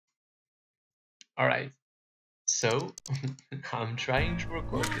Alright, so I'm trying to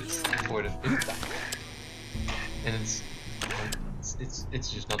record this for the 5th time, and it's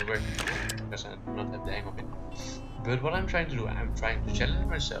just not working because I do not have the hang of it. But what I'm trying to do, I'm trying to challenge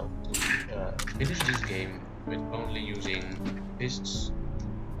myself to finish this game with only using fists,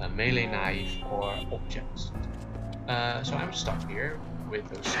 a melee knife, or objects. So I'm stuck here with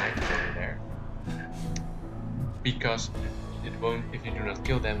those snipers over there because it won't. If you do not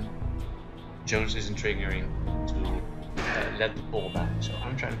kill them, Jones isn't triggering to let the ball down. So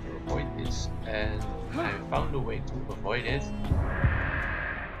I'm trying to avoid this, and I found a way to avoid it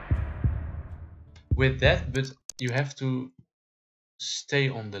with that, but you have to stay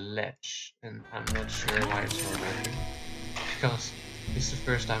on the ledge, and I'm not sure why it's not working, because it's the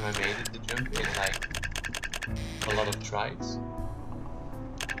first time I made it, the jump, in like a lot of tries.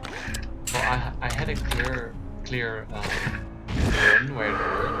 Well, I had a clear run where it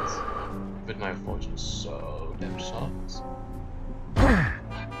worked, but my voice was so damn soft.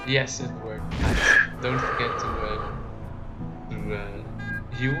 Yes, it worked. Nice. Don't forget to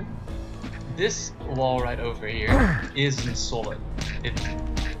heal. This wall right over here isn't solid. It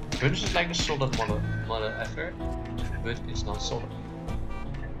punches like a solid mother effort, but it's not solid.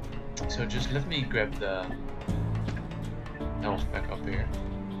 So just let me grab the health back up here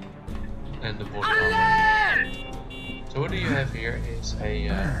and the body armor. So what do you have here is a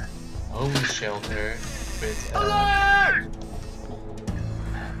homeless shelter with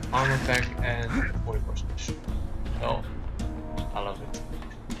armor pack and 44 smash. Oh, I love it.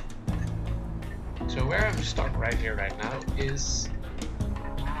 So where I'm stuck right here right now is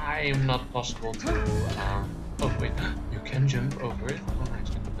I am not possible to oh wait, you can jump over it. Oh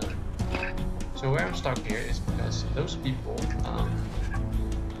nice. No. So where I'm stuck here is because those people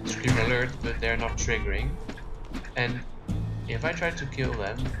scream alert, but they're not triggering, and if I try to kill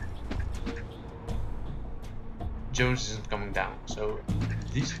them, Jones isn't coming down. So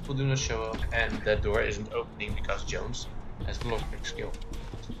these people do not show up, and that door isn't opening because Jones has the lockpick skill.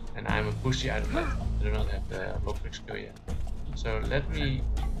 And I'm a pussy, I do not have the lockpick skill yet. So let me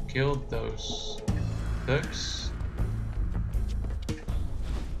kill those thugs.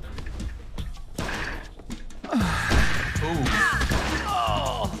 Ooh.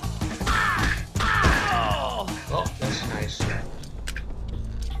 Oh, that's nice.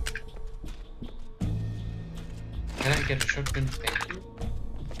 Can I get a shotgun? Thank you.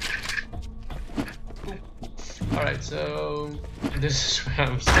 Alright, so this is where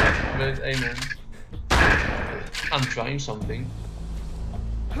I'm stuck, but hey man, I'm trying something,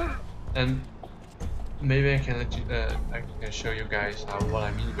 and maybe I can let you, I can show you guys what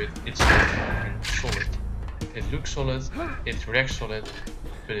I mean with it's not solid. It looks solid, it reacts solid,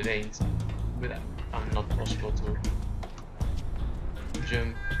 but it ain't. But I'm not possible to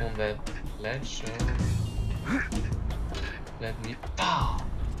jump on that ledge, so let me.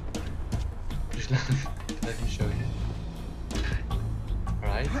 Just let me show you.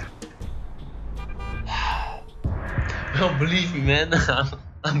 Alright. Well, believe me, man,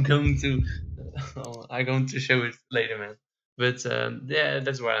 I'm going to show it later, man. But yeah,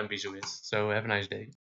 that's where I'm busy with. So have a nice day.